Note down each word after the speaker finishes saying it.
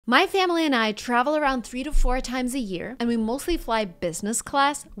My family and I travel around 3 to 4 times a year, and we mostly fly business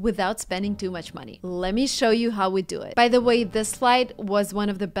class without spending too much money. Let me show you how we do it. By the way, this flight was one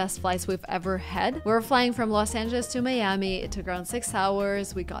of the best flights we've ever had. We were flying from Los Angeles to Miami. It took around 6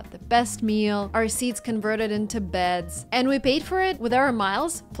 hours. We got the best meal, our seats converted into beds, and we paid for it with our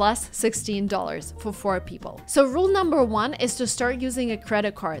miles plus $16 for 4 people. So rule number 1 is to start using a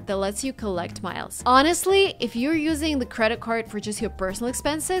credit card that lets you collect miles. Honestly, if you're using the credit card for just your personal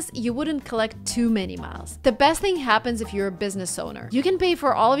expenses, you wouldn't collect too many miles. The best thing happens if you're a business owner. You can pay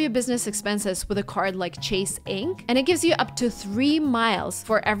for all of your business expenses with a card like Chase Ink, and it gives you up to 3 miles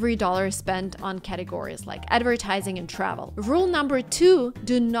for every dollar spent on categories like advertising and travel. Rule number 2,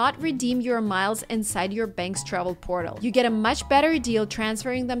 do not redeem your miles inside your bank's travel portal. You get a much better deal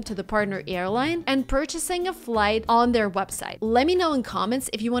transferring them to the partner airline and purchasing a flight on their website. Let me know in comments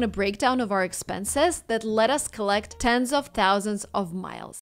if you want a breakdown of our expenses that let us collect tens of thousands of miles.